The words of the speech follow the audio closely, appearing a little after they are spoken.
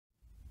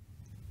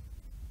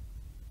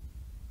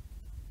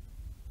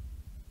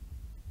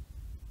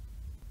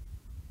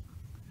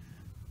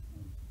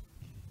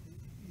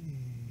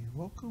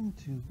Welcome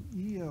to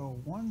EL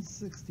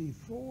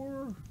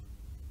 164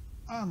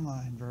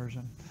 online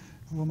version.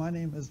 Well, my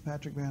name is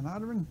Patrick Van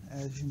Otteren,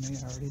 as you may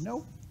already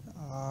know.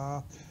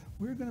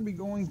 We're going to be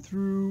going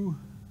through,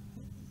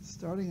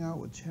 starting out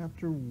with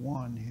chapter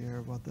 1 here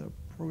about the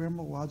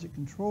programmable logic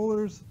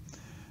controllers.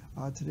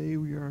 Today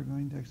we are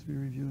going to actually be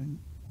reviewing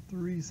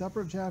 3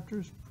 separate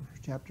chapters,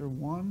 chapter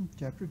 1,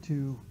 chapter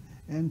 2,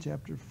 and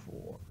chapter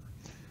 4.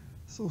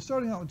 So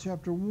starting out with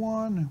chapter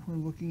 1, we're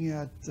looking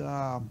at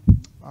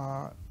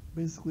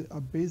basically a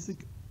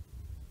basic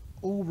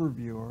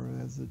overview, or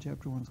as the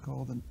chapter 1 is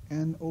called,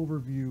 an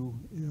overview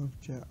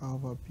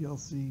of a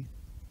PLC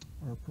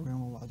or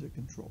programmable logic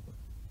controller.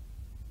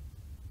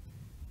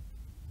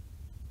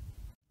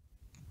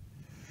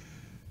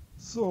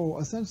 So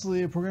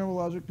essentially a programmable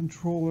logic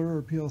controller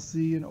or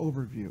PLC, an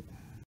overview.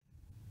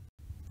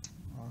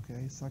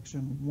 Okay,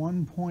 section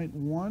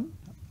 1.1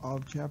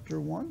 of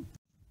chapter 1.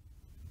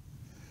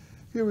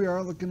 Here we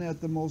are looking at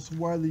the most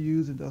widely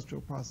used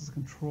industrial process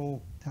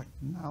control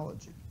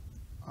technology.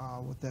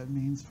 What that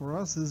means for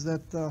us is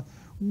that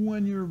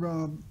when you're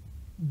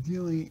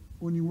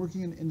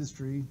working in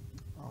industry,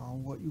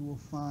 what you will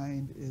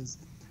find is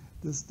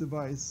this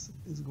device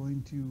is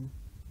going to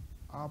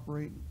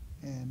operate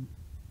and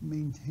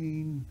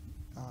maintain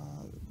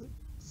the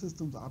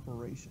system's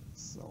operations.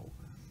 So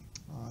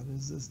it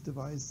is this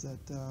device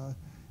that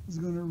is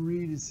going to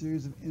read a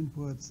series of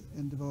inputs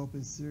and develop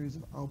a series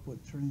of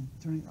outputs,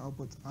 turning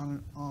outputs on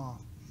and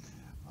off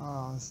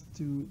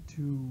to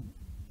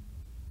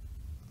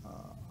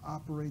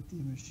operate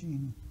the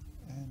machine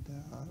and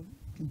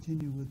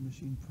continue with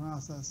machine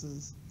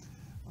processes.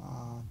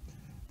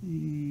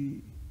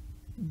 The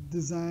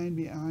design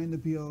behind the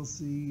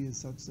PLC is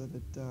such that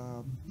it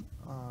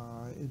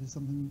is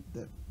something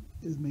that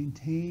is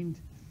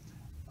maintained.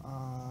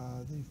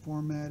 The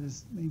format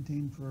is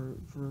maintained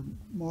for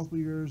multiple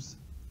years.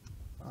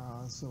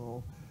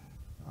 So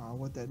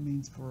what that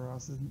means for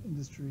us in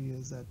industry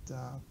is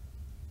that,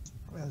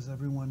 as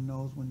everyone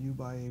knows, when you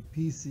buy a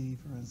PC,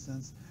 for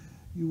instance,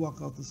 you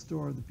walk out the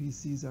store, the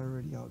PC is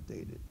already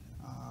outdated.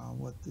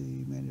 What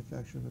the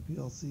manufacturer of a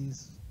PLC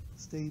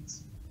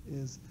states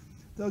is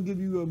they'll give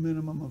you a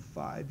minimum of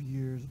 5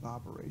 years of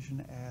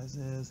operation as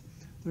is.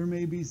 There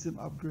may be some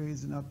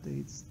upgrades and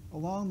updates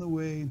along the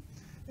way,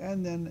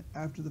 and then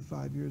after the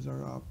 5 years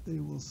are up, they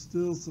will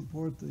still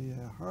support the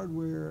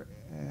hardware,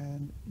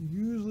 and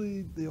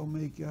usually they'll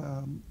make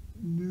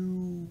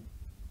new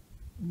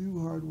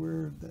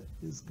hardware that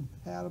is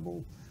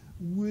compatible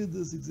with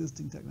this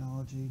existing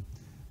technology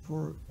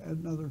for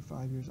another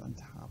 5 years on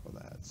top of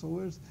that. So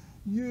there's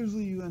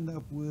usually you end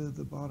up with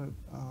about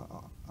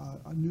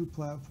a new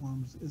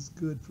platform is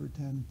good for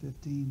 10,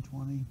 15,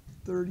 20,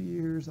 30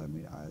 years. I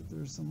mean,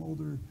 there's some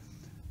older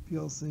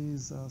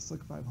PLCs, SLC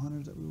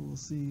 500s, that we will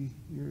see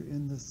here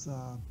in this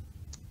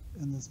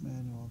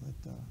manual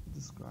that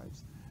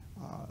describes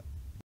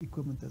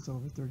equipment that's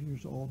over 30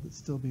 years old that's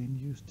still being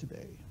used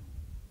today.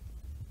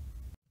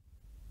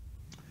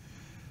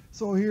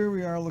 So here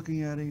we are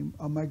looking at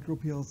a micro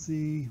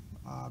PLC,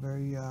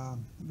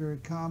 very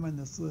common.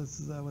 This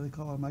is what they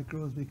call a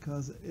micro, is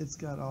because it's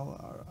got all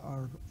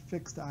our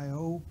fixed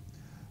I/O.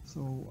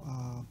 So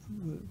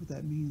what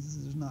that means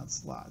is there's not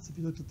slots. If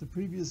you looked at the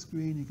previous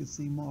screen, you could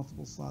see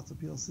multiple slots of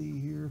PLC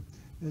here.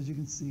 As you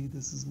can see,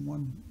 this is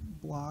one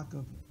block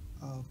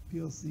of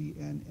PLC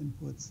and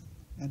inputs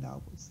and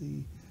outputs.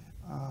 The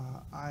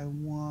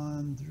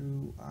I1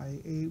 through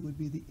I8 would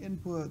be the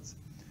inputs,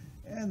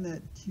 and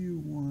that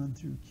Q1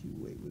 through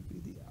Q8 would be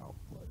the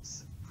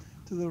outputs.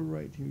 To the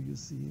right here, you'll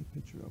see a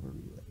picture of a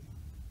relay.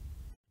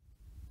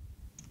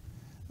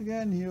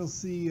 Again, here you'll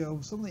see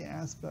some of the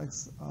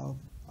aspects of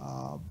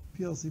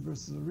PLC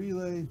versus a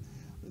relay.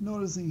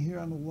 Noticing here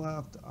on the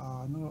left,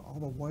 all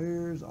the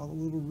wires, all the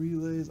little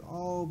relays,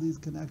 all these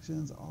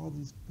connections, all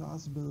these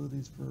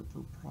possibilities for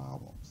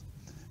problems.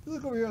 If you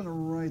look over here on the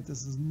right,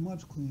 this is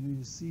much cleaner.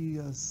 You see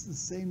the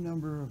same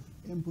number of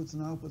inputs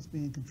and outputs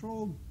being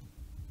controlled,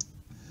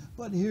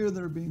 but here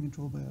they're being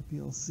controlled by a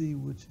PLC,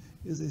 which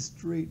is a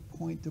straight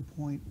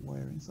point-to-point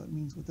wiring. So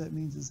what that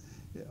means is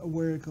a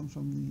wire comes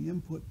from the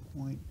input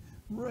point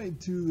right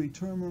to a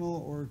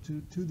terminal or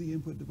to the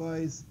input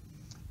device,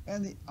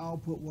 and the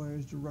output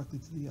wires directly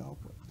to the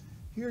output.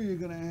 Here you're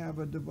going to have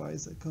a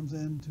device that comes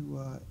into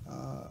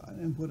an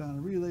input on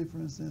a relay, for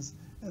instance,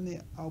 and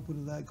the output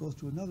of that goes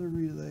to another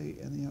relay,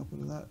 and the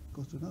output of that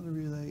goes to another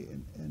relay,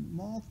 and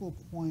multiple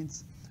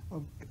points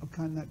of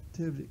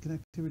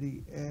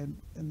connectivity, and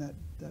that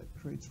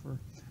creates for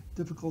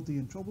difficulty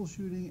in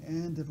troubleshooting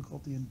and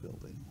difficulty in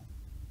building.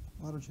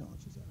 A lot of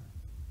challenges there.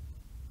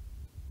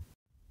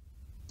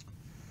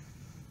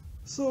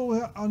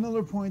 So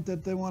another point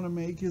that they want to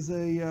make is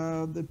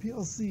the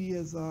PLC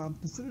is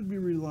considered to be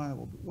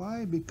reliable.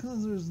 Why?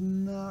 Because there's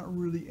not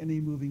really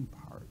any moving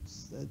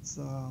parts. That's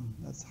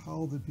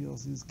how the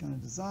PLC is kind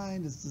of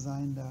designed. It's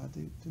designed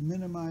to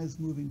minimize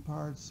moving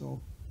parts.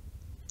 So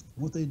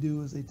what they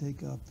do is they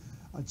take a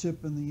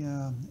chip in the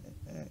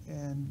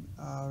and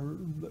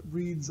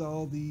reads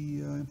all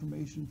the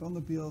information from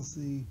the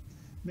PLC,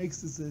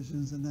 makes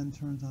decisions, and then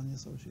turns on the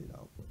associated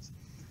outputs.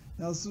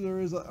 Now, so there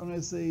is, when I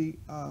say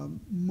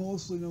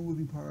mostly no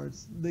moving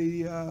parts,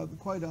 they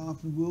quite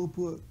often will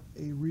put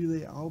a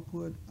relay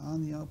output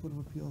on the output of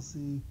a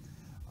PLC,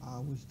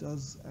 which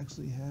does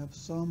actually have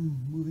some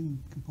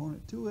moving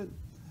component to it,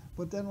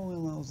 but that only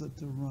allows it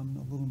to run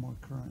a little more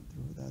current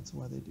through it. That's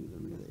why they do the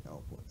relay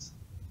outputs.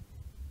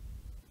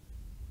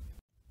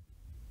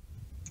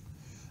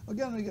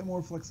 Again, we get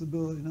more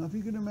flexibility. Now, if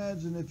you can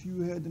imagine if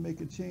you had to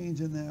make a change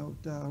in that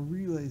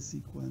relay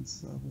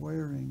sequence of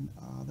wiring,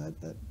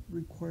 that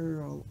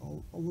require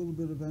a little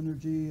bit of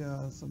energy.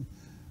 Some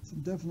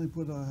definitely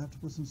have to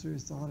put some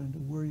serious thought into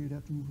where you'd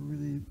have to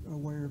move a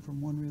wire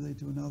from one relay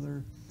to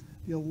another.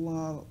 Be a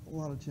lot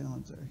of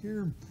challenge there.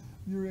 Here,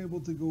 you're able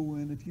to go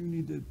in if you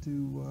needed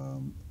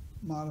to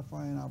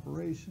modify an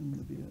operation.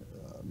 It'd be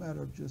a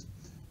matter of just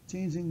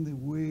changing the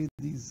way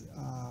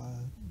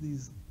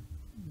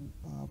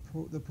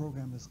the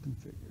program is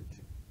configured.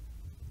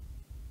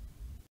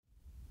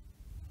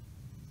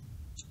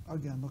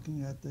 Again,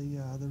 looking at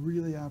the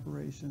relay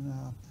operation,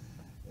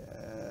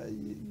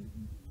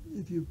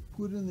 if you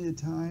put in the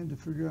time to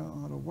figure out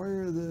how to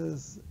wire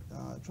this,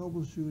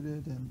 troubleshoot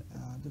it, and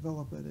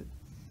develop it,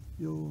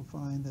 you'll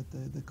find that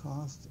the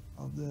cost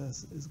of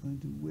this is going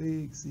to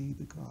way exceed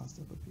the cost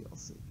of a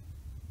PLC.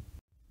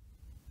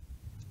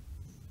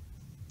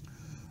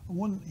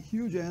 One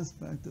huge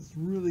aspect that's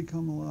really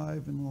come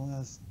alive in the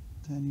last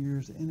 10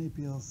 years in a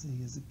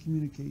PLC is the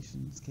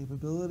communications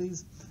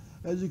capabilities.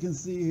 As you can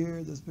see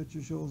here, this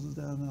picture shows us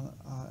down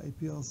a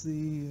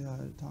PLC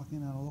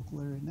talking on a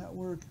local area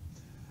network.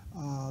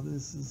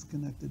 This is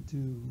connected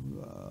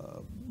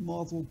to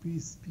multiple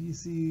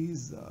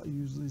PCs,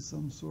 usually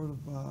some sort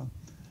of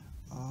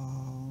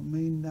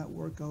main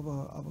network of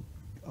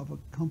a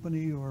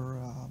company,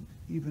 or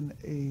even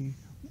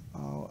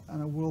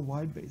on a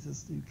worldwide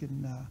basis. You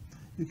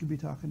can be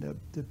talking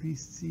to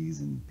PCs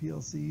and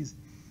PLCs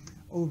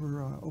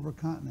over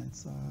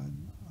continents.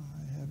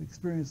 I have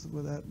experience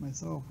with that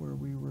myself, where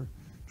we were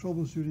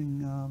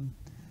troubleshooting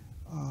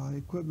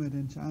equipment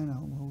in China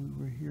while we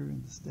were here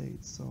in the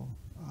States. So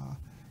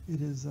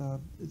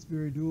it's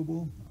very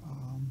doable.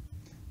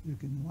 You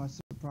can watch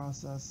the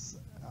process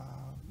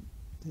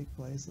take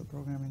place, the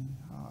programming,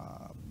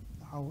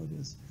 how it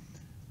is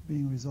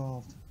being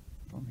resolved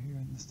from here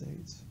in the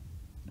States.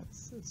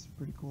 It's a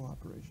pretty cool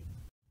operation.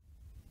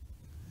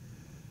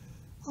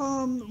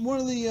 One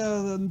of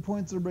the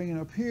points they're bringing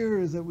up here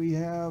is that we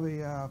have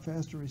a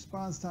faster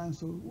response time.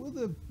 So with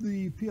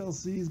the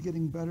PLCs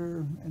getting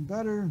better and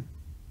better,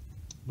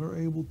 we're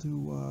able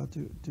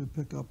to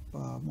pick up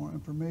more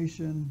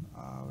information.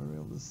 We're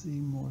able to see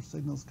more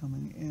signals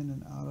coming in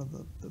and out of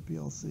the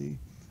PLC.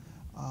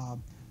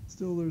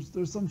 Still,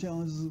 there's some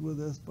challenges with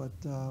this, but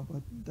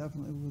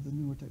definitely with the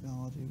newer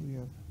technology, we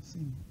have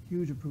seen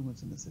huge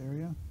improvements in this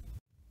area.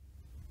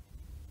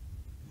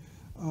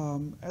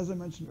 As I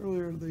mentioned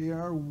earlier, they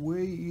are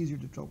way easier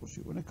to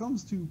troubleshoot. When it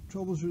comes to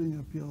troubleshooting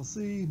a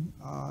PLC,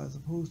 as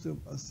opposed to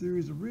a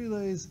series of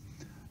relays,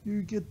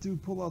 you get to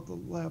pull out the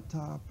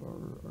laptop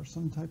or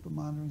some type of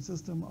monitoring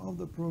system of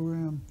the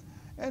program,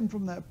 and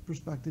from that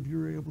perspective,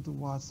 you're able to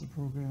watch the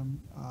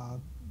program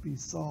be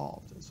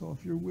solved. So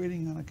if you're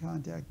waiting on a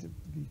contact to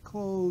be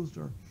closed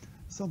or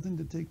something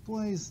to take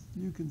place,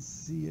 you can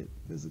see it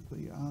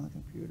physically on the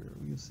computer.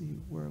 You see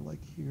where,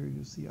 like here,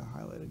 you see a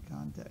highlighted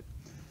contact.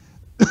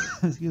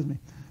 Excuse me,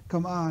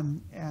 come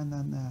on, and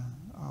then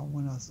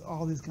when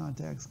all these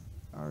contacts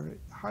are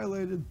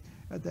highlighted,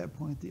 at that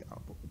point the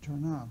output will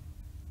turn on.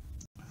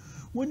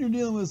 When you're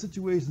dealing with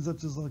situations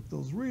such as like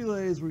those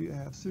relays where you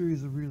have a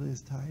series of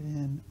relays tied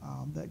in,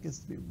 that gets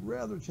to be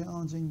rather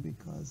challenging,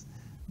 because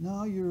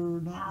now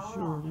you're not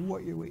sure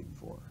what you're waiting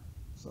for.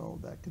 So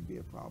that could be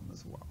a problem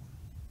as well.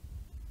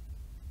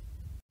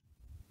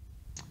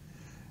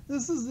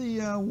 This is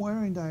the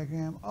wiring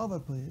diagram of a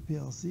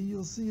PLC.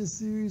 You'll see a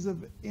series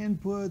of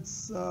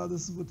inputs.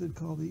 This is what they'd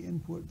call the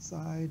input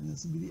side, and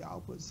this would be the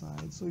output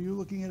side. So you're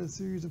looking at a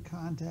series of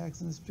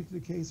contacts. In this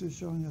particular case, they're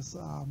showing us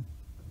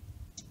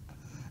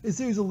a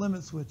series of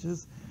limit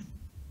switches.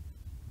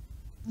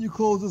 You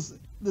close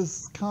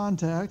this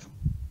contact,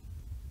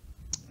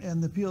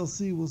 and the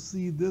PLC will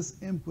see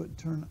this input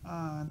turn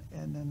on,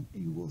 and then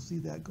you will see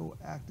that go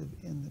active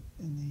in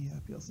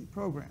the PLC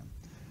program.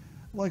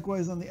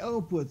 Likewise, on the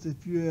outputs,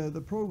 if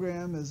the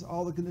program is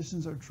all the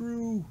conditions are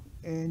true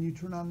and you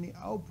turn on the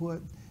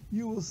output,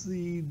 you will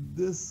see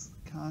this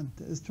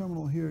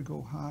terminal here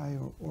go high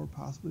or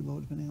possibly low,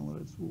 depending on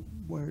whether it's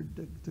wired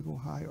to go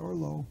high or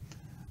low,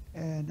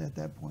 and at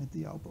that point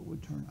the output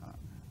would turn on.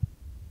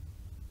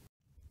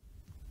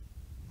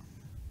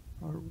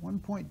 Part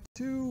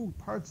 1.2,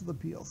 parts of the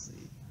PLC.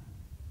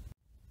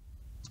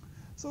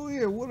 So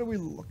here, what are we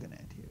looking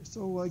at here?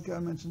 So like I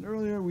mentioned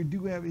earlier, we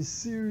do have a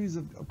series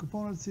of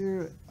components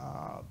here,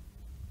 an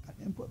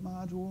input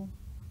module,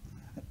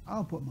 an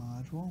output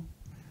module,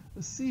 a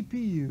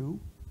CPU,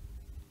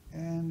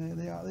 and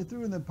they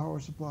threw in the power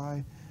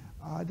supply.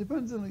 It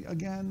depends on,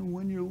 again,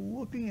 when you're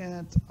looking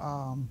at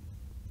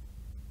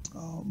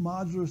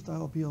modular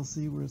style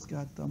PLC where it's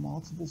got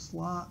multiple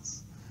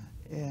slots,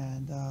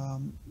 and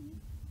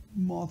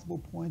multiple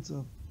points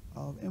of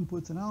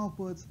inputs and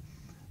outputs,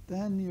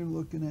 then you're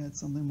looking at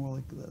something more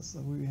like this, so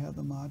where you have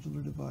the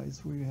modular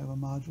device, where you have a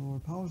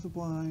modular power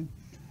supply,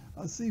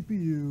 a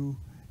CPU,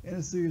 and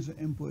a series of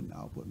input and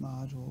output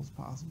modules,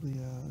 possibly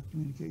a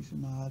communication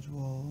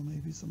module,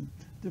 maybe some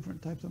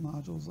different types of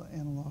modules,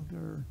 analog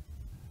or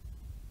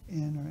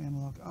in or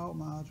analog out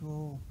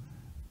module,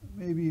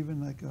 maybe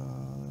even like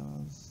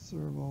a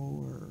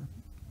servo or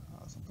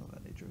something of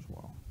that nature as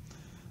well.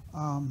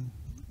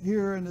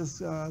 Here in this,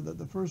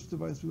 the first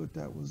device we looked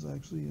at was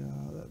actually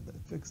the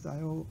fixed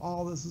I/O.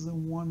 All this is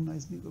in one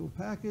nice neat little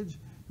package.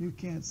 You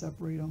can't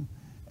separate them.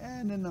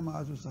 And in the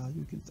modular side,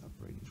 you can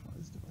separate each one of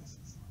these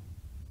devices.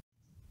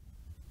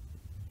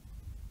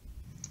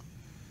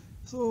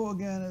 So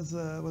again, it's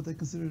what they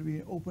consider to be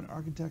an open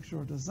architecture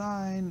or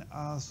design.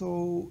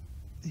 So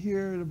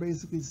here they're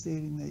basically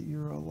stating that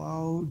you're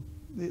allowed,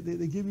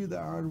 they give you the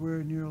hardware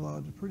and you're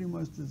allowed to pretty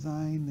much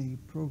design the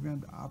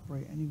program to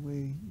operate any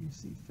way you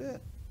see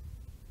fit.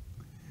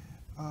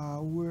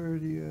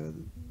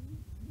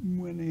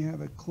 When you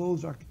have a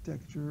closed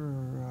architecture,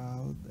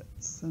 that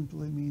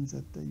simply means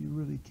that you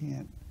really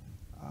can't,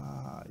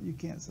 you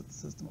can't set the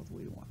system up the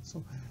way you want.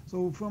 So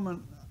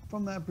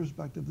from that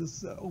perspective,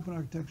 this open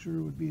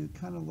architecture would be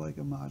kind of like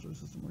a modular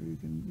system where you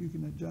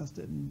can adjust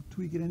it and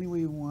tweak it any way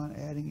you want,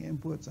 adding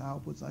inputs,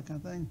 outputs, that kind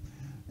of thing.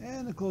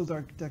 And the closed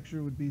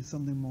architecture would be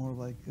something more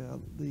like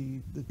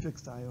the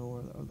fixed I/O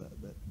or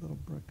that little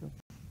brick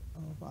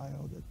of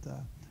I/O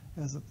that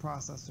has a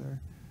processor,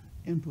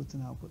 inputs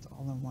and outputs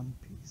all in one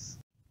piece.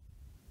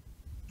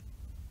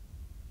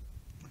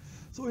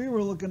 So here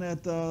we're looking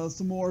at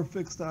some more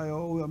fixed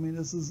I/O. I mean,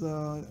 this is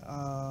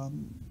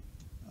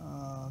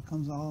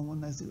comes all in one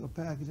nice little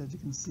package, as you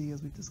can see,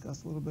 as we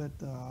discussed a little bit.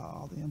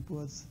 All the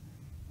inputs,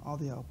 all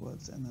the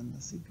outputs, and then the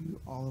CPU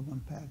all in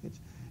one package.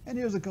 And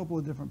here's a couple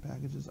of different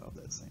packages of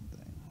that same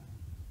thing.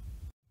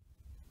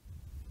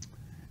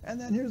 And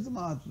then here's the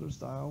modular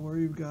style, where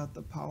you've got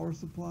the power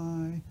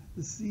supply,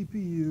 the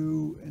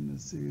CPU, and the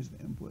series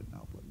of input and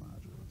output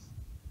modules.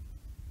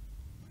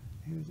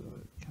 Here's what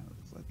it kind of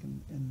looks like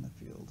in the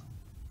field.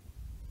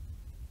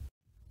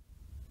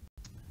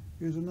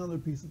 Here's another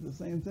piece of the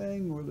same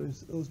thing, where they're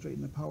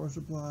illustrating the power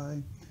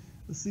supply,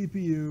 the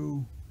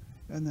CPU,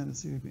 and then a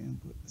series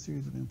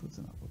of inputs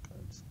and output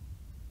cards.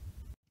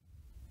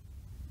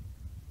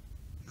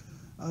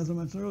 As I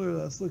mentioned earlier,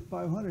 that SLC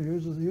 500,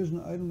 here's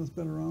an item that's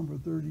been around for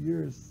 30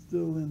 years,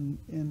 still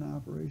in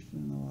operation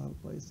in a lot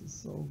of places.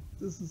 So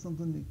this is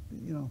something that,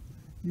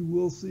 you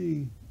will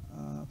see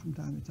from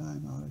time to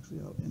time out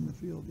in the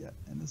field yet.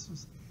 And this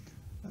was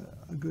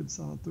a good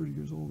solid 30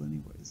 years old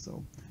anyway.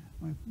 So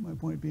my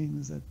point being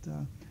is that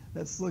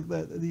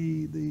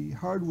the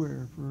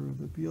hardware for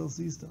the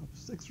PLC stuff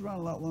sticks around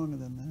a lot longer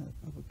than that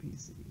of a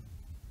PC.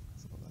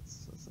 So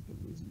that's a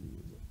good reason to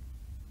use it.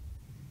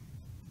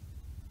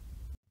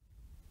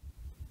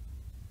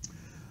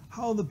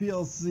 How the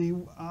PLC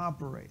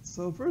operates.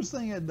 So the first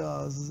thing it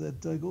does is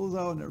it goes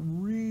out and it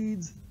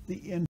reads the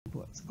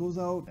inputs. It goes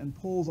out and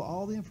pulls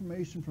all the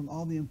information from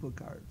all the input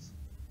cards.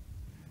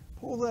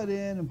 Pulls that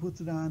in and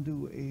puts it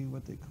onto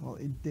what they call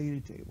a data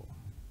table.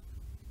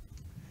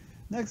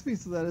 Next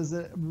piece of that is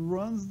that it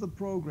runs the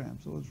program.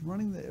 So it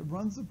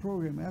runs the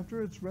program.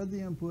 After it's read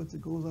the inputs,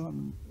 it goes out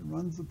and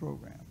runs the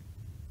program.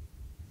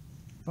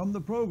 From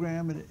the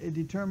program, it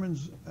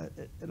determines,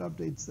 it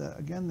updates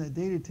again the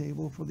data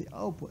table for the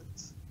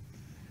outputs.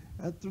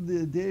 After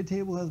the data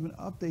table has been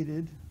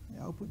updated,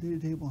 the output data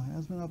table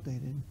has been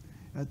updated,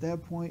 at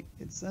that point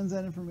it sends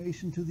that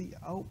information to the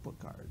output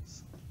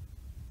cards.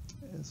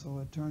 So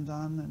it turns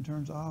on and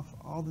turns off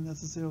all the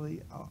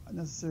necessary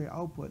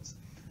outputs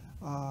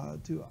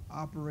to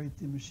operate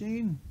the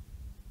machine.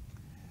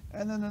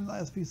 And then the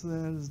last piece of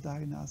that is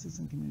diagnostics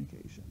and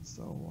communication.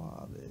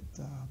 So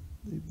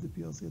the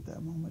PLC at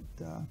that moment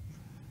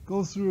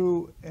goes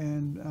through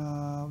and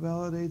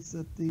validates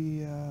that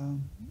the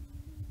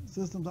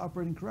system's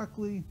operating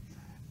correctly,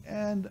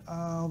 and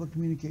all the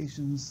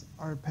communications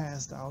are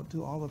passed out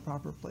to all the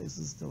proper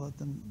places to let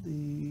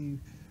the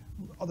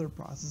other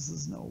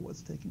processes know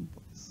what's taking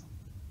place.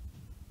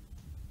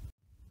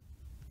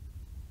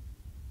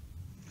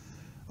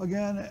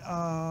 Again,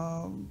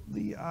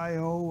 the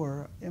I/O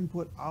or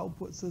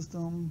input-output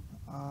system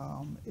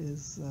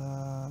is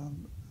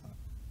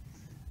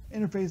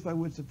interface by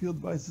which the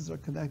field devices are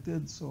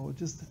connected. So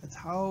it's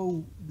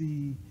how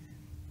the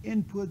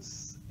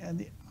inputs and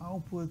the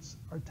outputs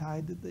are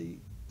tied to the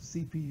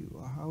CPU,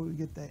 or how we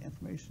get that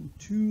information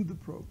to the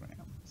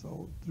program.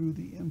 So through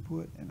the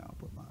input and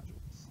output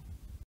modules.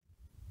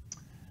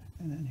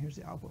 And then here's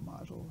the output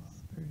module,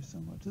 very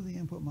similar to the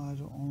input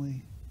module,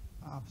 only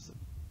opposite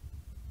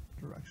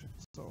direction.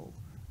 So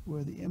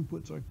where the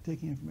inputs are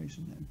taking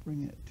information and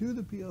bringing it to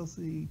the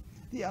PLC,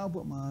 the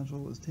output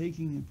module is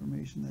taking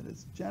information that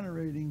it's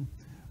generating,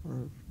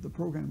 or the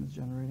program is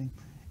generating,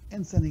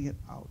 and sending it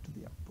out to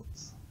the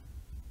outputs.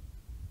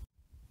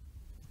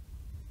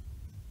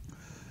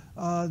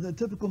 The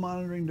typical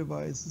monitoring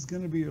device is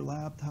going to be your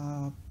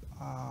laptop,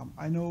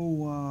 I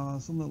know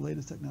some of the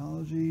latest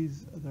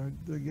technologies,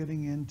 they're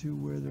getting into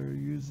where they're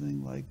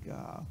using like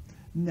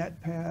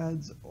net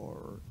pads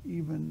or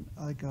even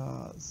like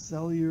a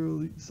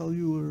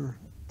cellular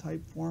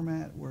type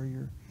format where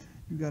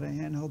you've got a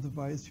handheld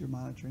device, you're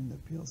monitoring the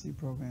PLC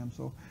program.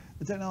 So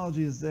the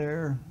technology is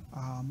there.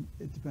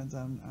 It depends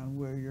on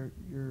where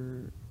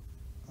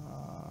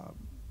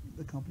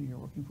the company you're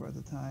working for at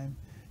the time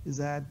is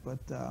at, but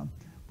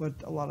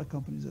a lot of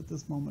companies at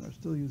this moment are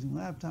still using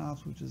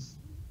laptops, which is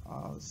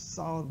a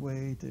solid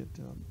way to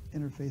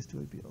interface to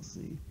a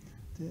PLC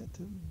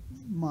to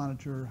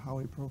monitor how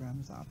a program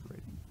is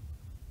operating.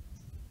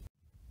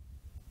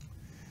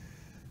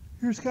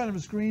 Here's kind of a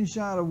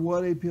screenshot of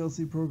what a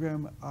PLC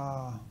program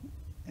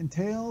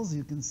entails.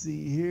 You can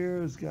see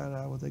here it's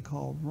got what they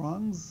call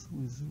rungs,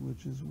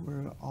 which is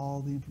where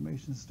all the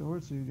information is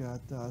stored. So you've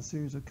got a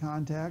series of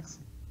contacts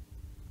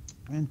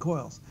and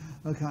coils.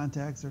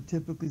 Contacts are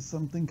typically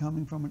something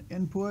coming from an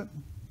input,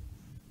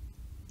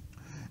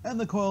 and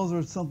the coils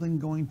are something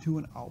going to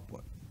an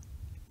output.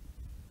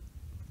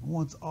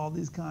 Once all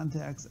these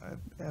contacts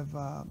have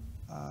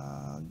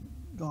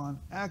gone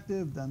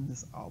active, then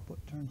this output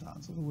turns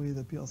on. So the way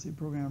the PLC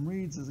program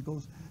reads is it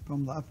goes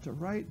from left to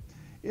right.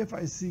 If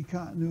I see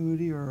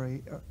continuity or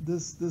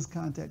this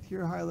contact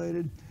here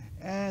highlighted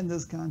and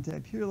this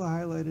contact here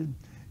highlighted,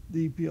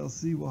 the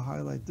PLC will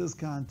highlight this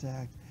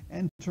contact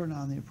and turn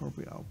on the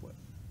appropriate output.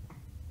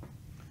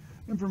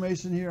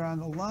 Information here on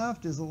the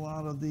left is a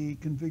lot of the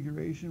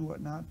configuration,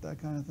 whatnot,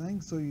 that kind of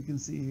thing. So you can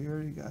see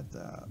here you got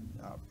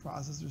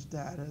processor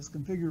status,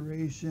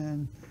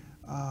 configuration,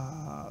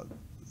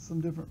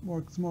 some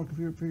more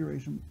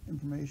configuration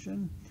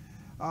information.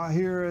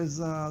 Here is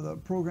the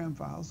program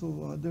file,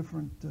 so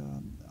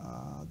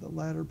the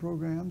ladder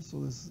programs.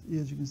 So this,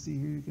 as you can see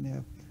here, you can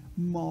have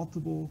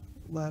multiple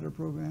ladder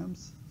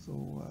programs,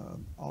 so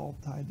all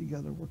tied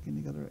together, working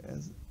together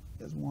as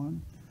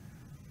one.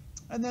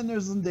 And then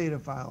there's some data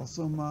files,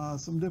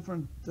 some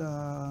different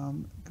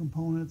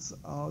components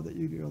that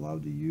you're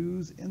allowed to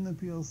use in the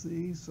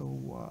PLC. So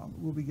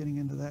we'll be getting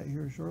into that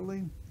here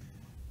shortly,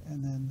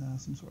 and then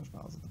some source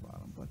files at the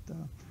bottom. But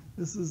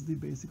this is the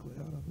basic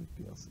layout of the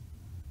PLC.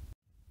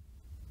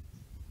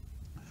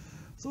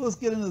 So let's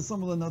get into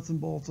some of the nuts and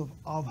bolts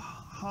of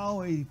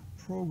how a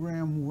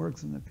program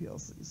works in the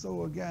PLC.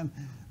 So again,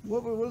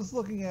 what we're just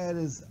looking at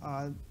is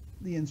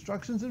the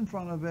instructions in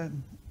front of it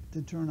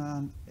to turn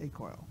on a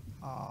coil.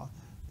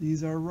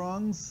 These are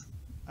rungs,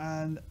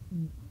 and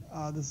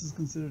this is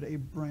considered a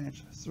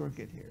branch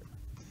circuit here.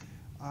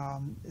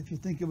 If you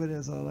think of it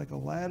as like a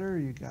ladder,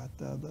 you got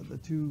the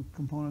two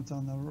components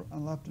on the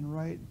left and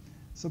right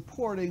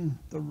supporting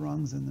the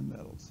rungs in the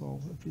middle.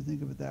 So if you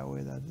think of it that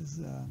way, that is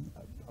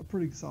a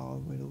pretty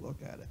solid way to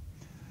look at it.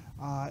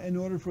 In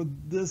order for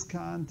this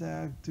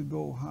contact to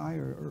go high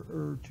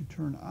or to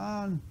turn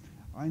on,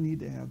 I need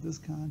to have this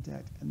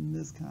contact and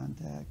this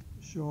contact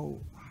show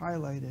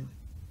highlighted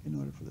in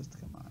order for this to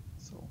come on.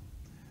 So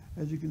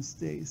as you can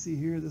see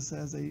here, this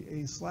has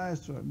a slash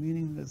through it,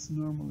 meaning that it's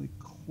normally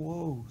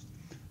closed.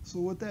 So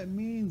what that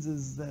means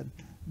is that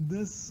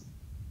this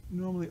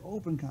normally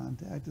open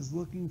contact is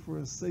looking for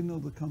a signal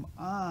to come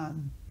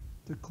on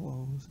to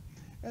close,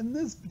 and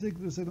this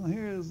particular signal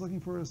here is looking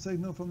for a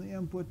signal from the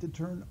input to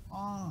turn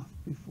off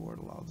before it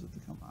allows it to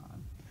come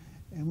on.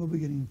 And we'll be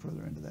getting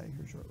further into that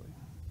here shortly.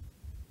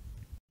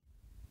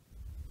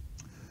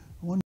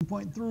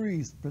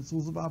 1.3,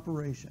 principles of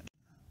operation.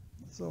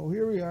 So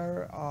here we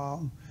are.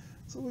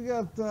 So we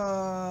got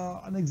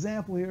an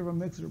example here of a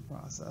mixer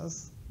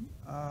process.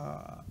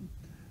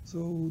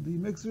 So the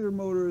mixer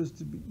motor is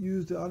to be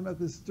used to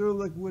automatically stir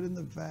liquid in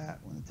the vat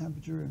when the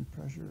temperature and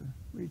pressure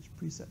reach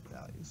preset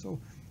values.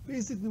 So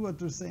basically what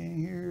they're saying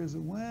here is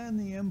that when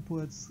the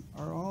inputs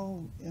are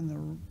all in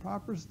the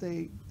proper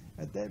state,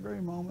 at that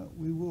very moment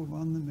we will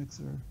run the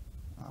mixer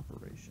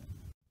operation.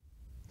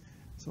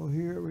 So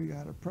here we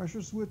got a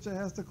pressure switch that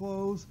has to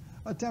close,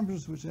 a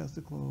temperature switch that has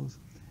to close,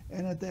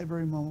 and at that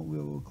very moment we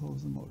will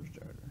close the motor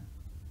starter.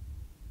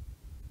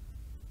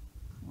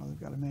 Well, they've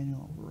got a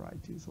manual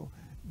override too, so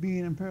being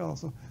in parallel.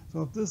 So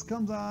if this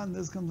comes on,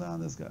 this comes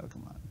on, this guy will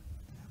come on.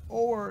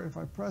 Or if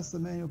I press the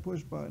manual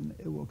push button,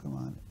 it will come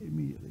on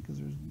immediately because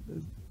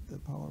the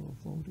power will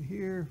flow to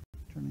here,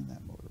 turning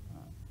that motor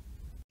on.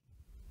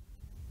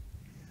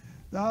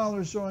 Now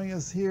they're showing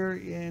us here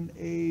in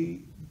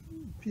a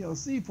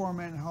PLC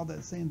format how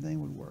that same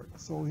thing would work.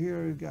 So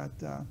here we've got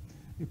a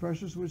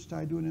pressure switch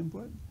tied to an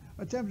input,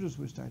 a temperature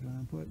switch tied to an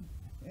input,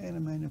 and a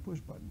manual push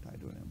button tied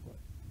to an input.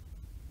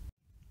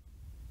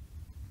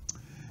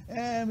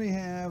 And we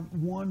have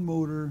one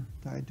motor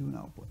tied to an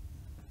output.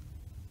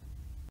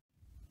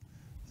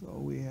 So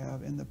we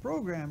have in the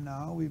program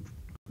now, we've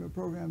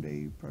programmed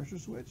a pressure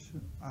switch,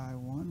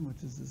 I1,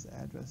 which is this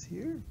address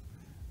here,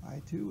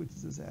 I2, which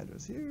is this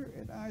address here,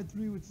 and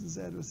I3, which is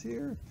this address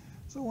here.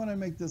 So when I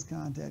make this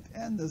contact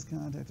and this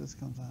contact, this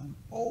comes on,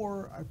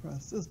 or I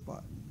press this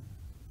button,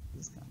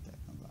 this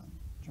contact comes on,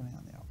 turning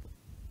on the output.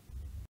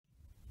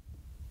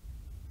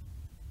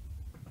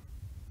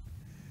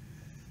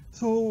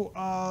 So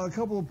a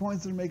couple of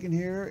points they're making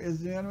here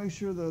is you got to make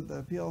sure that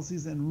the PLC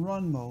is in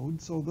run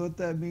mode. So what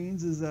that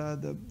means is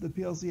the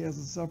PLC has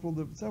several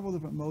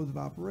different modes of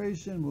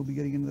operation. We'll be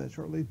getting into that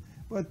shortly.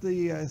 But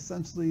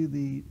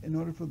essentially in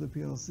order for the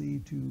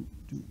PLC to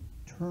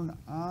turn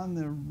on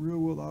the real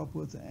world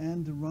outputs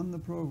and to run the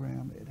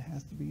program, it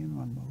has to be in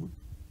run mode.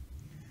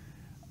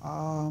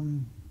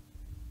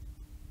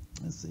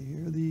 Let's see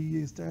here.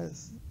 The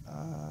status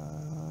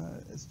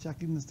it's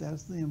checking the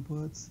status of the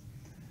inputs.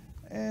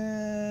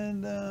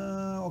 And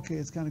okay,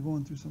 it's kind of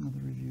going through some of the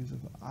reviews of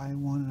I1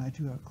 and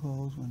I2 are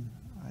closed when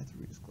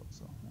I3 is closed.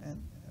 So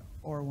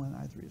or when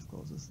I3 is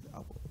closed, the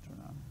output will turn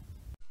on.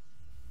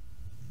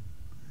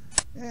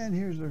 And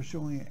here's they're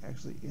showing it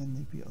actually in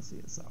the PLC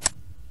itself.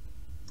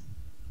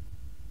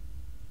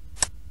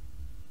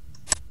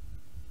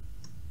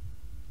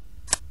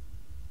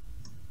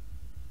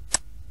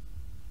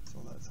 So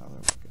that's how they're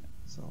working it.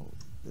 So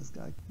this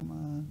guy can come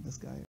on, this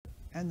guy,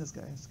 and this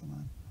guy has to come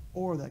on,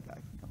 or that guy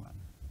can come on.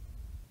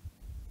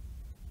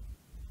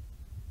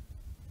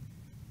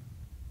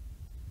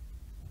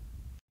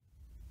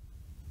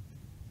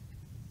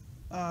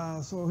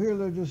 So here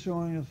they're just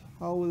showing us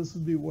how this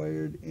would be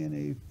wired in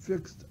a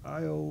fixed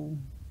I/O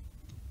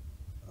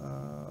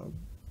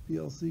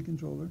PLC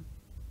controller.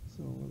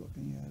 So we're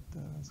looking at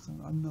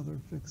another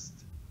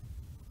fixed,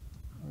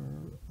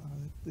 or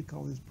they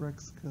call these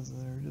bricks because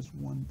they're just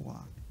one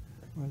block,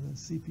 where the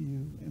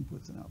CPU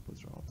inputs and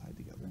outputs are all tied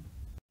together.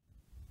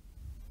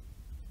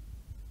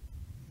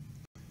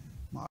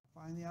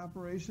 Modifying the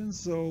operation.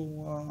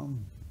 So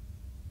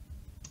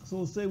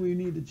say we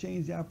need to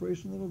change the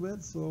operation a little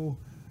bit. So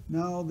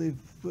now they've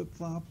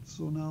flip-flopped,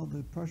 so now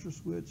the pressure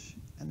switch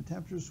and the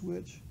temperature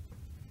switch,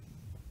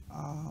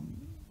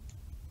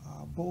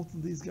 both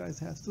of these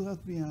guys still have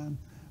to be on,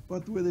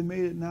 but the way they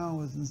made it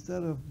now is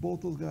instead of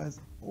both those guys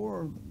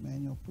or the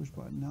manual push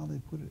button, now they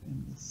put it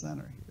in the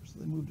center here. So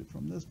they moved it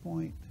from this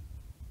point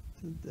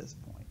to this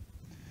point.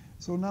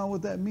 So now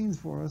what that means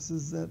for us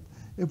is that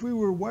if we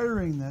were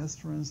wiring this,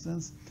 for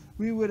instance,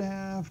 we would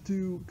have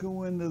to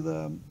go into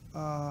the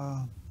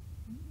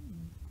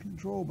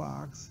control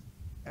box,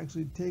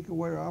 actually take a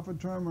wire off a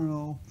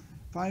terminal,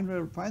 find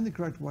the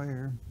correct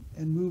wire,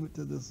 and move it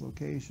to this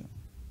location.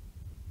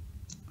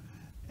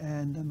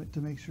 And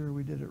to make sure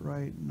we did it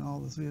right and all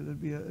this,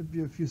 it'd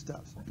be a few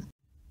steps.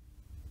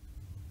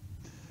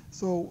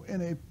 So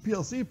in a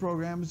PLC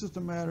program, it's just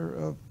a matter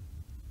of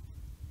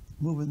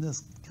moving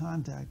this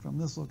contact from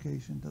this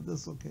location to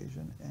this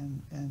location,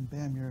 and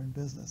bam, you're in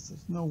business.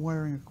 There's no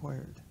wiring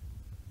required.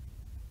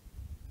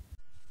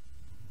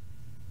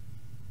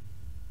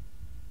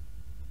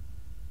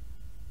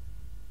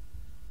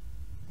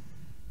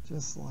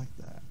 Just like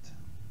that.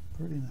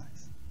 Pretty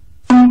nice.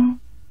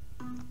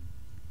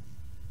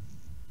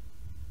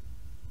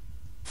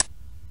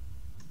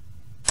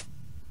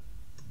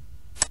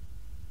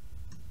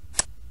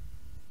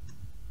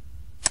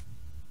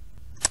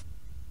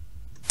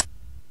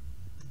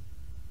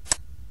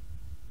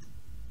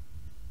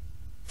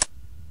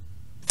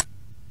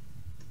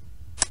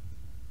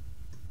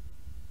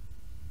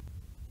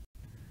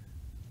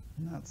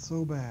 Not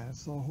so bad.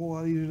 It's a whole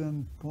lot easier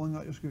than pulling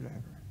out your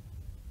screwdriver.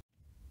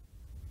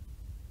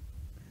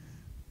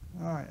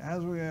 All right,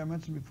 as we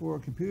mentioned before,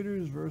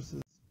 computers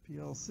versus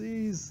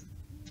PLCs.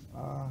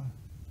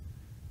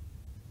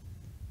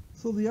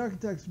 So the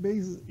architect's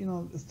basis,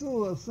 it's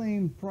still the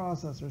same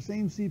processor,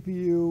 same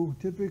CPU.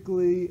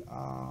 Typically,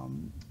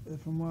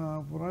 from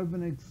what I've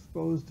been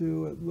exposed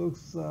to, it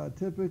looks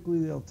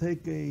typically they'll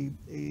take a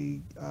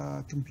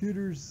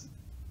computer's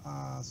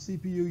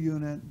CPU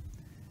unit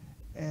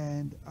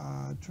and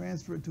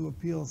transfer it to a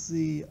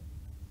PLC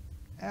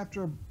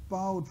after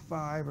about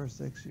 5 or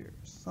 6 years,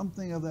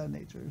 something of that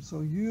nature.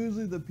 So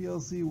usually the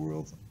PLC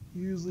world's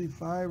usually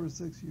 5 or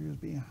 6 years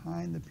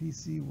behind the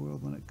PC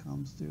world when it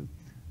comes to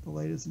the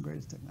latest and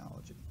greatest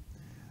technology.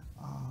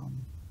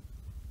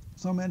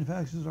 Some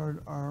manufacturers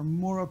are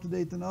more up to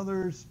date than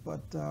others,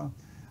 but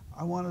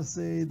I want to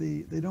say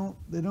they don't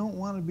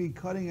want to be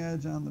cutting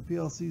edge on the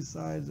PLC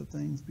sides of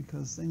things,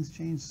 because things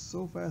change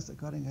so fast at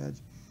cutting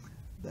edge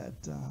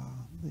that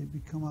they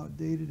become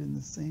outdated in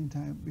the same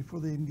time before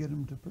they even get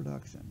them to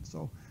production.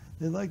 So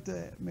they like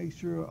to make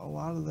sure a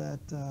lot of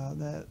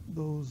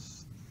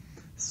those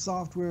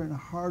software and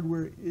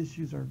hardware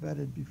issues are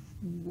vetted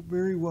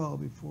very well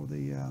before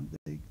they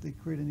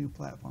create a new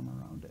platform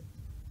around it.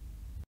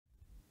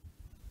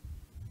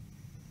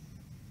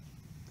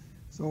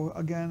 So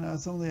again,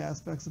 some of the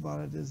aspects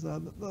about it is the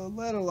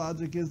ladder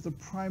logic is the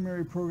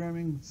primary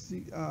programming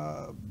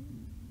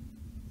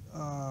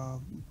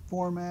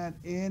format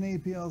in a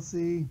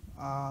PLC.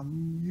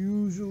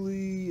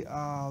 Usually,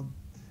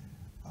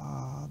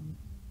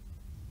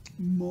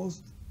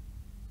 most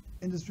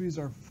industries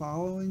are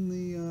following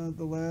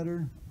the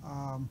ladder.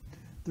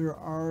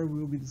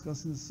 We'll be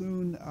discussing this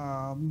soon,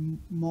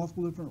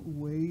 multiple different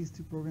ways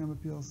to program a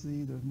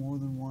PLC. There's more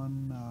than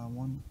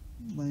one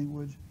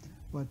language,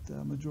 but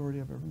majority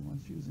of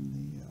everyone's using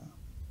the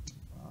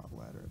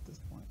ladder at this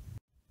point.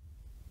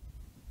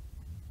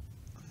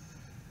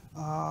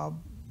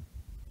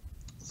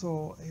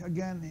 So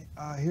again,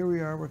 here we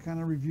are. We're kind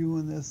of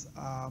reviewing this.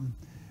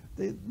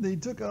 They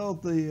took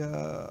out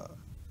the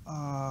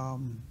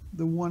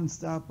one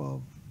step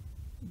of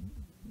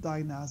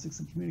diagnostics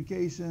and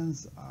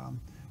communications.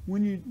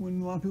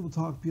 When a lot of people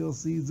talk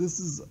PLCs,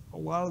 this is a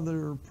lot of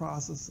their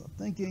process of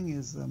thinking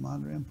is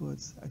monitor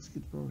inputs,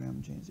 execute the program,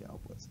 and change the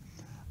outputs.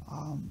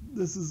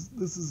 This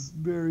is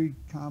very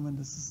common.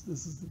 This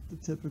is the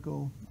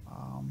typical.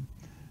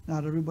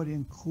 Not everybody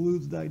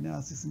includes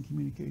diagnostics and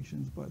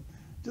communications, but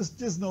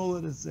just know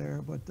that it's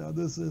there. But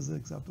this is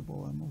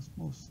acceptable, and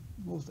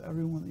most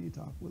everyone that you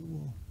talk with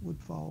would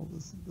follow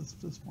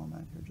this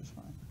format here just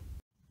fine.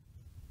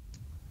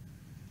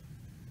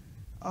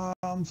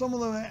 Some of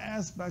the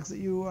aspects that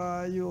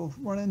you'll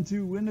run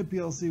into in the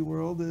PLC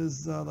world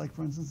is like,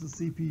 for instance,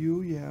 the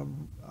CPU. You have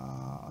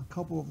a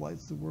couple of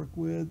lights to work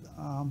with.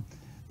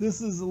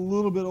 This is a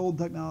little bit old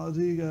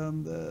technology,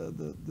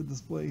 the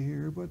display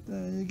here, but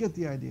you get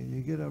the idea.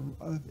 You get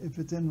if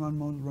it's in run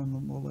mode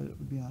light, it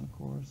would be on, of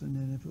course, and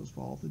then if it was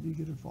faulted, you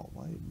get a fault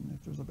light, and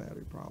if there's a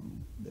battery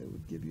problem, they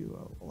would give you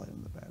a light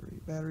on the battery.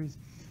 Batteries,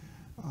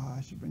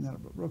 I should bring that up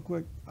real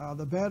quick.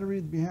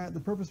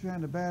 The purpose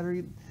behind the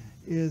battery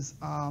is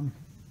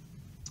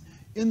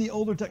in the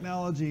older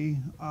technology,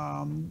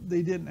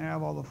 they didn't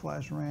have all the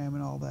flash RAM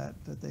and all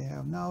that they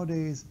have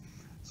nowadays.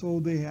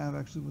 So they have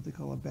actually what they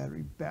call a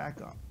battery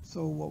backup.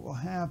 So what will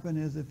happen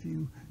is if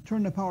you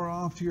turn the power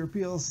off to your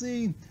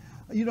PLC,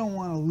 you don't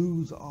want to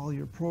lose all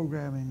your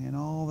programming and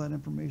all that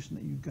information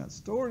that you've got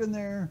stored in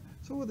there.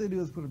 So what they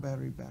do is put a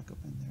battery backup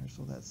in there,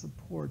 so that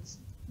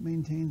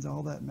maintains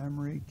all that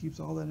memory, keeps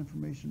all that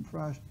information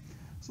fresh.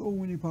 So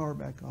when you power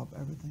back up,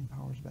 everything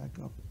powers back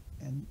up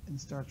and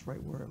starts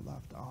right where it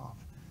left off.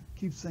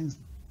 Keeps things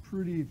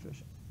pretty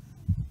efficient.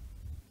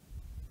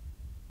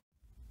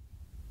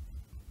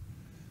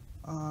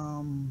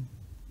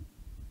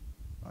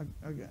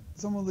 Again,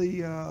 some of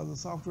the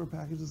software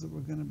packages that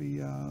we're going to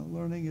be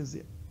learning is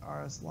the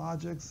RS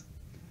Logics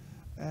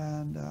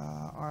and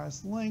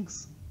RS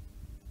Links.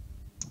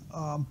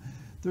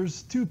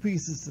 There's two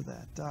pieces to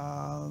that.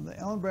 The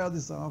Allen Bradley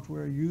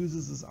software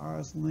uses this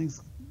RS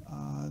Links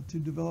to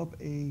develop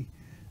a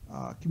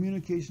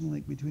communication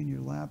link between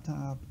your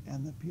laptop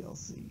and the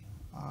PLC.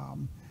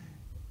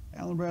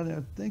 Allen Bradley,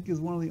 I think,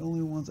 is one of the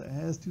only ones that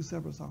has two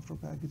separate software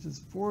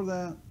packages for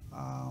that,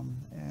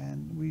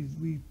 and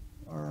we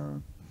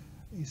are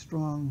a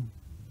strong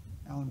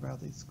Allen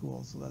Bradley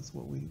school, so that's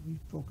what we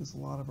focus a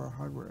lot of our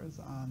hardware is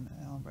on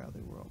Allen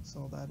Bradley world,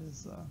 so that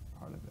is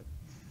part of it.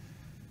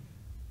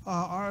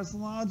 RS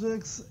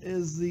Logics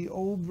is the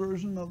old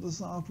version of the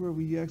software.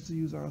 We actually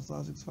use RS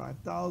Logics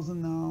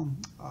 5000 now,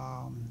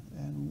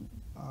 and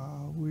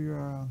we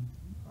are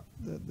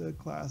the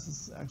class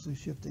is actually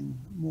shifting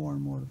more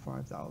and more to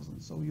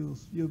 5000. So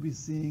you'll be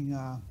seeing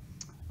a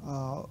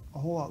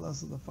whole lot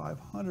less of the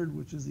 500,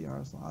 which is the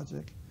RS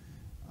Logic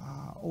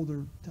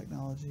older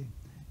technology,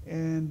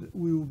 and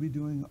we will be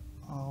doing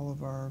all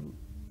of our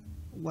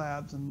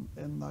labs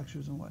and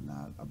lectures and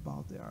whatnot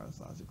about the RS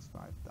Logics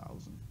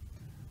 5000.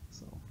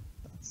 So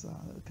that's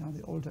kind of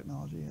the older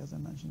technology. As I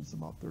mentioned, it's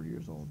about 30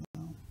 years old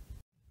now.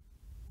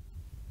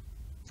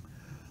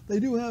 They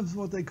do have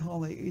what they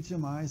call the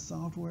HMI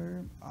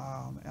software.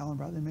 Allen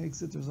Bradley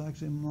makes it. There's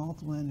actually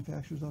multiple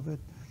manufacturers of it.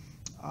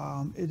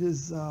 It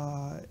is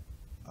an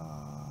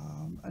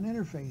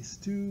interface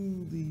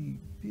to the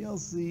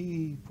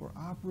PLC for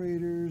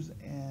operators,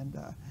 and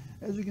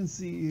as you can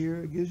see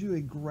here, it gives you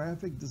a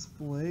graphic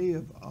display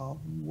of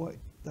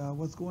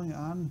what's going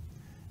on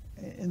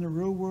in the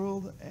real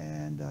world,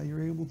 and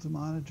you're able to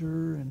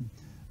monitor and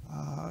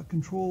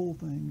control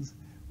things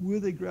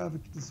with a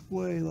graphic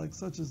display like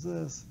such as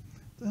this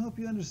to help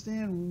you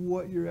understand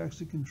what you're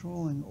actually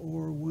controlling,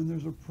 or when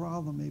there's a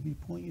problem, maybe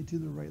point you to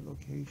the right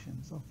location.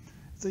 So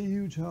it's a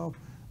huge help.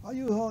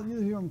 You'll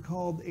hear them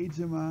called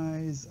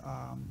HMIs,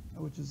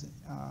 which is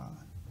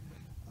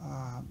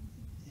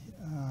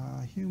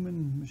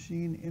human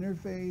machine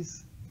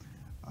interface,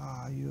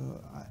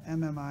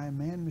 MMI,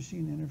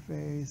 man-machine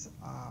interface,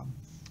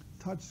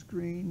 touch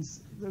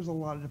screens. There's a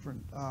lot of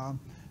different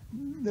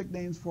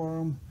nicknames for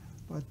them,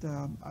 but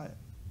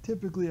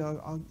typically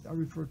I'll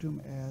refer to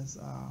them as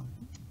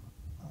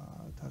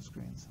touch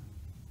screens.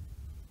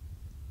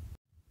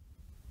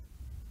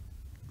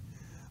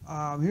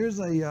 Here's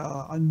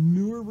a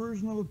newer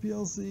version of a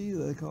PLC.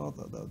 They call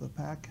it the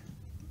PAC.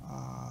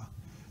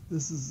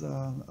 This is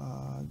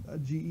a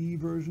GE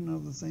version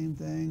of the same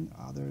thing.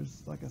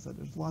 There's, like I said,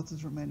 there's lots of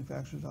different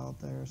manufacturers out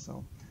there,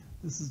 so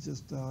this is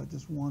just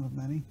one of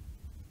many.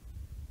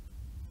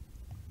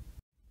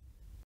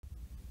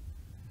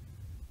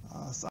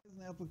 Size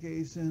and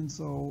application.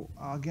 So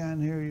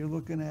again, here you're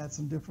looking at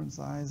some different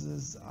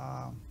sizes.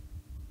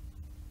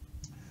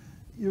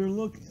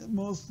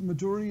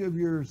 Majority of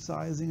your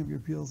sizing of your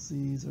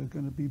PLCs are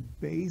going to be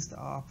based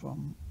off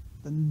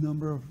the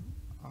number of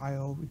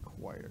I/O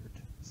required.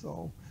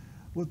 So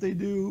what they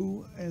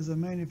do as a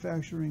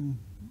manufacturing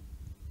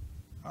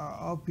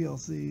of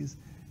PLCs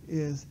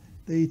is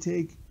they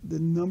take the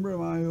number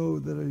of I/O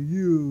that are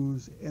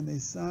used and they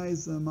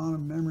size the amount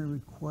of memory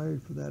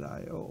required for that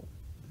I/O.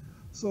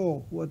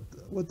 So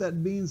what that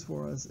means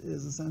for us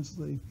is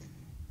essentially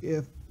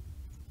if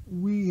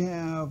we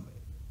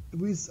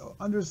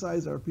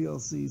undersize our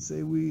PLC,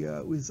 say we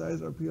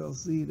size our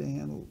PLC to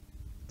handle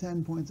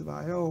 10 points of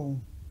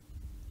I/O,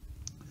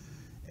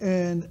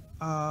 and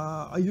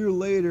a year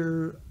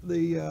later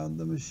the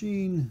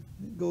machine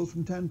goes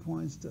from 10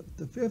 points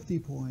to 50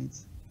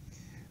 points.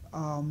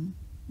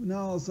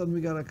 Now all of a sudden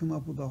we got to come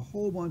up with a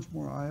whole bunch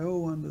more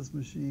I/O on this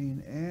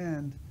machine,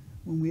 and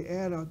when we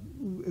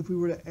if we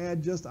were to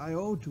add just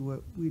I/O to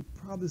it, we'd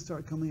probably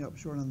start coming up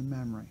short on the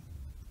memory.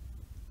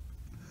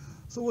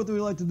 So what do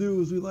we like to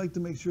do is we like to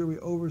make sure we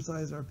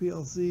oversize our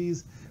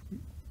PLCs.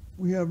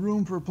 We have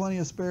room for plenty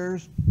of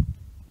spares,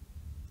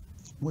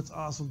 which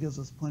also gives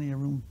us plenty of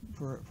room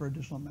for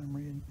additional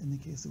memory in the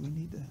case that we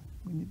need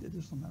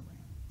additional memory.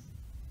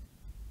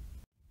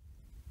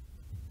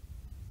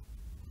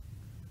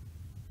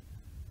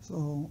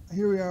 So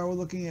here we are, we're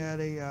looking at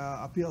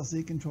a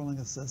PLC controlling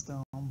a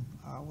system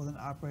with an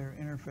operator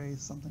interface,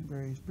 something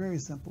very, very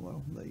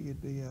simple that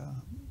you'd be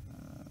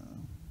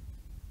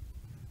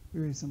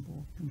very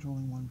simple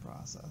controlling one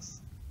process.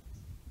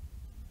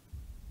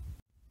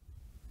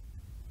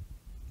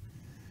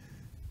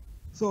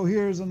 So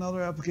here's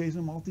another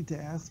application,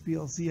 multitask.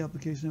 PLC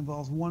application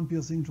involves one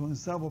PLC controlling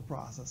several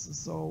processes.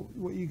 So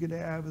what you could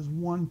have is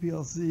one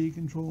PLC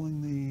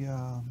controlling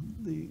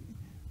the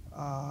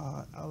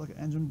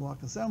engine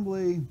block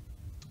assembly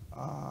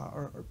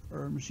or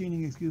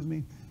machining, excuse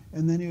me,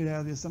 and then you would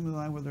have the assembly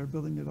line where they're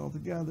building it all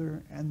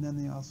together, and then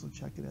they also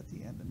check it at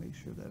the end to make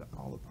sure that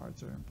all the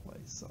parts are in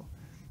place. So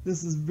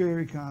this is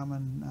very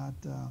common,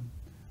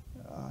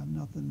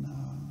 nothing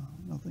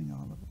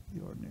out of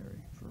the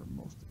ordinary for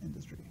most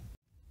industry.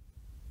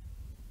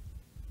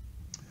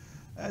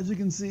 As you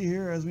can see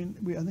here, I think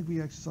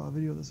we actually saw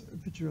a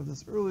picture of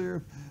this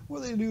earlier.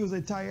 What they do is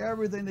they tie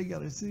everything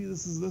together. See,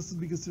 this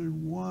would be considered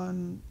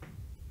one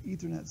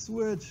Ethernet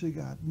switch. They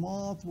got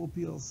multiple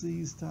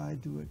PLCs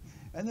tied to it,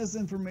 and this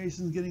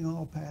information is getting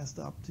all passed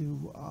up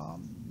to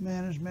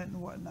management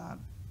and whatnot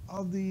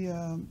of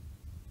the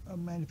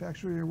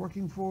manufacturer you're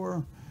working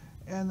for,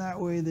 and that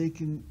way they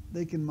can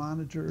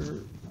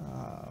monitor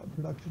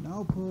production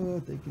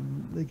output.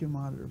 They can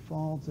monitor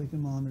faults. They can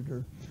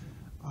monitor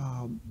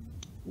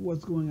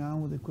what's going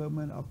on with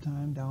equipment,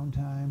 uptime,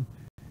 downtime,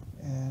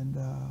 and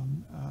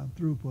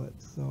throughput.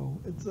 So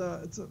it's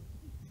a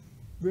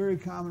very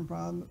common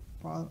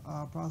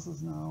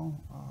process now.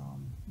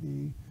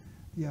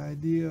 The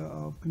idea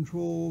of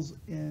controls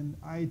in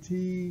IT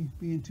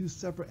being two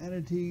separate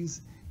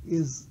entities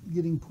is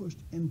getting pushed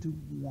into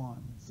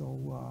one.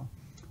 So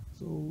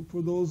so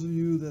for those of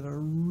you that are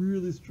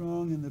really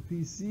strong in the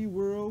PC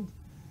world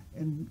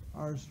and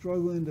are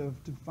struggling to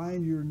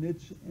find your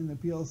niche in the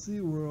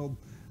PLC world,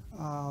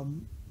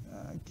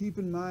 keep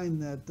in mind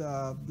that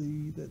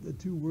the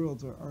two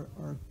worlds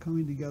are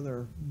coming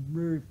together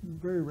very,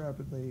 very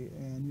rapidly,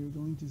 and you're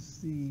going to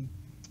see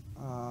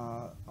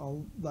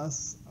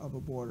less of a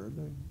border.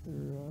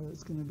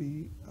 It's going to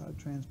be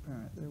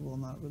transparent. There will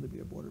not really be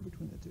a border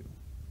between the two.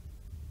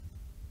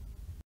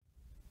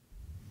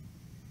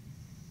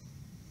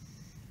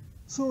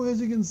 So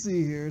as you can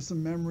see here,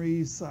 some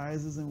memory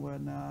sizes and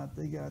whatnot.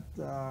 They got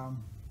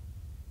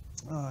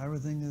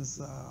everything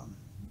is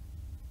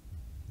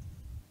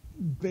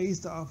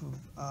based off of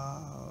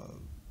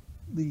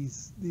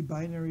the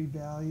binary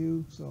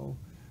value. So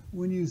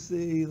when you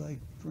say, like,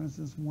 for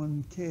instance,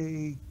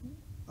 1K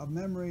of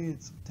memory,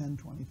 it's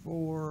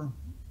 1024.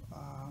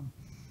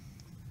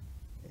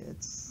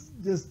 It's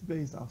just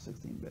based off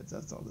 16 bits.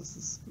 That's all this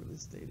is really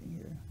stating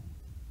here.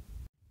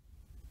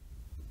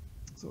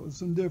 So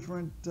some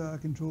different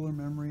controller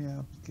memory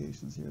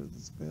applications here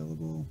that's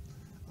available.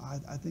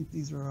 I think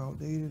these are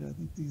outdated. I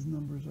think these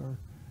numbers are,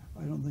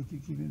 I don't think you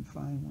can even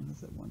find one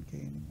that's at 1K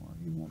anymore.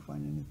 You won't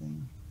find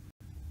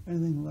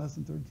anything less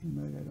than 13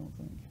 meg, I don't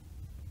think.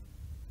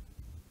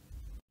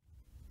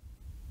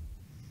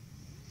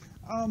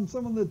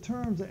 Some of the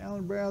terms that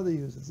Alan Bradley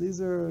uses.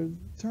 These are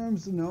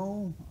terms to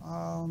know.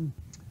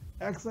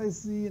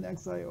 XIC and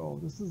XIO.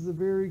 This is a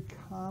very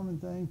common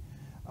thing.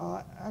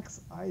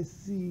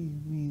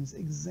 XIC means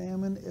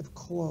examine if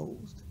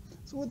closed.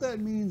 So what that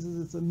means is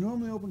it's a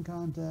normally open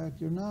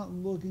contact. You're not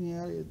looking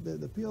at it.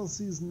 The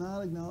PLC is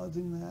not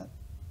acknowledging that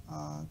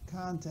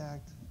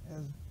contact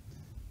as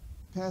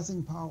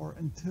passing power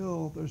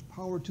until there's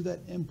power to that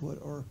input,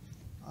 or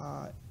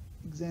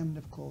examine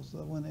if closed. So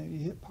when you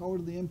hit power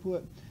to the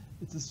input,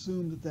 it's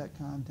assumed that that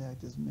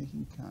contact is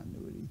making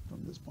continuity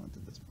from this point to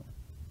this point.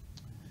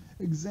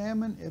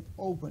 Examine if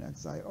open,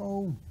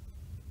 XIO.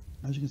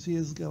 As you can see,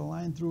 it's got a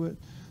line through it.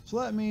 So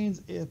that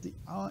means if the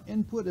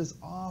input is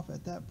off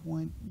at that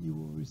point, you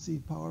will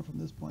receive power from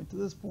this point to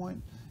this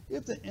point.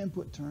 If the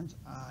input turns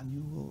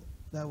on,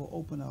 that will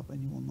open up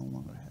and you will no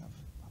longer have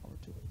power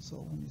to it. So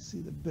when you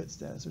see the bit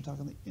status, they're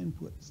talking the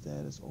input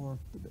status or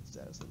the bit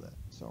status of that.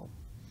 So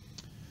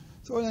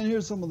then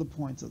here's some of the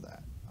points of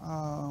that.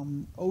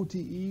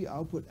 OTE,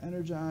 output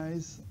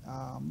energize.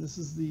 This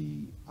is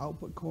the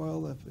output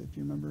coil. If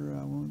you remember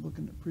when we were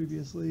looking at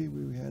previously,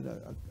 we had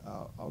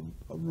a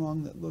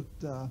rung that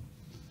looked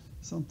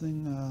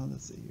something,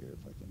 let's see here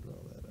if I can draw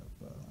that up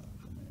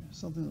from here.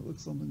 Something that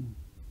looks something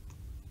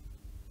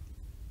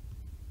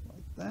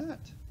like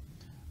that.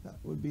 That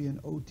would be an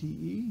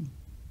OTE.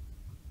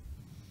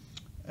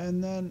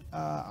 And then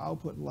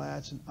output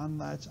latch and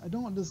unlatch. I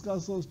don't want to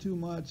discuss those too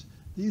much.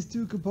 These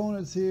two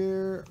components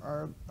here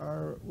are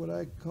what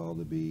I call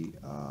to be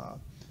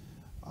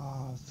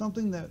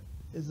something that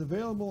is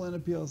available in a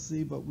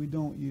PLC, but we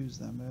don't use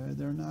them.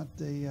 They're not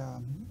they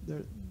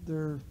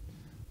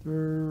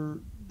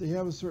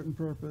have a certain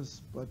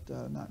purpose, but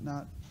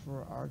not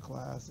for our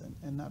class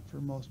and not for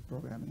most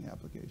programming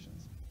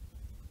applications.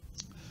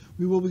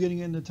 We will be getting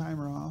into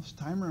timer offs,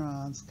 timer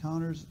ons,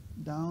 counters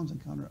downs,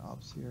 and counter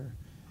ups here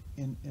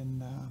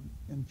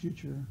in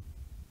future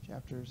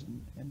chapters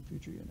and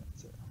future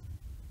units there.